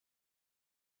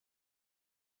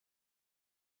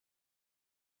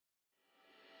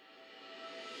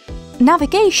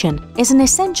Navigation is an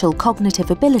essential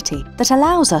cognitive ability that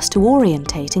allows us to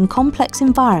orientate in complex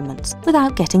environments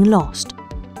without getting lost.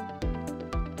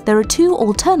 There are two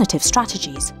alternative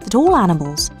strategies that all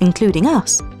animals, including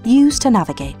us, use to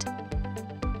navigate.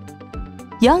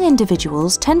 Young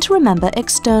individuals tend to remember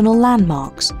external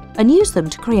landmarks and use them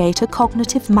to create a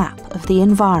cognitive map of the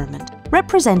environment,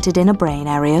 represented in a brain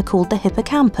area called the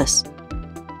hippocampus.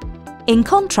 In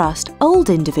contrast, old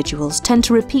individuals tend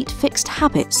to repeat fixed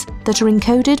habits that are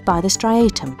encoded by the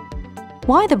striatum.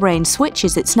 Why the brain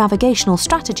switches its navigational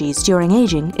strategies during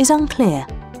aging is unclear.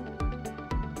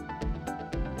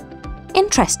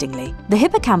 Interestingly, the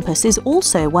hippocampus is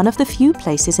also one of the few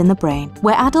places in the brain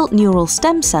where adult neural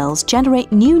stem cells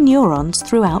generate new neurons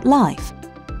throughout life.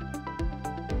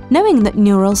 Knowing that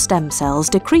neural stem cells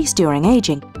decrease during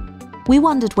aging, we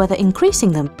wondered whether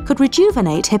increasing them could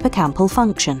rejuvenate hippocampal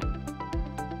function.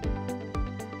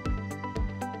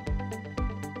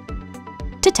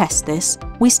 To test this,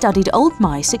 we studied old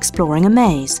mice exploring a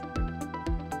maze.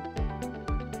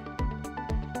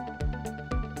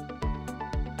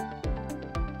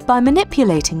 By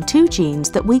manipulating two genes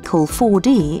that we call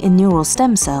 4D in neural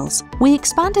stem cells, we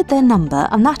expanded their number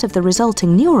and that of the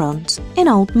resulting neurons in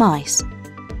old mice.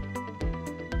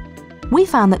 We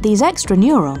found that these extra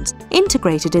neurons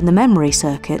integrated in the memory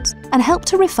circuits and helped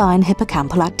to refine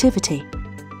hippocampal activity.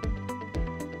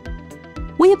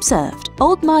 We observed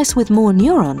old mice with more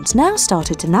neurons now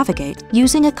started to navigate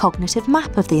using a cognitive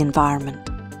map of the environment.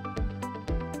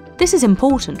 This is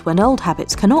important when old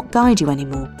habits cannot guide you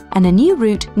anymore and a new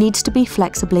route needs to be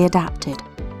flexibly adapted.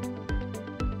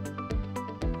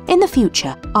 In the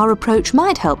future, our approach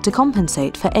might help to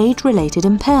compensate for age-related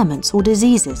impairments or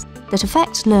diseases that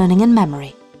affect learning and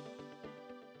memory.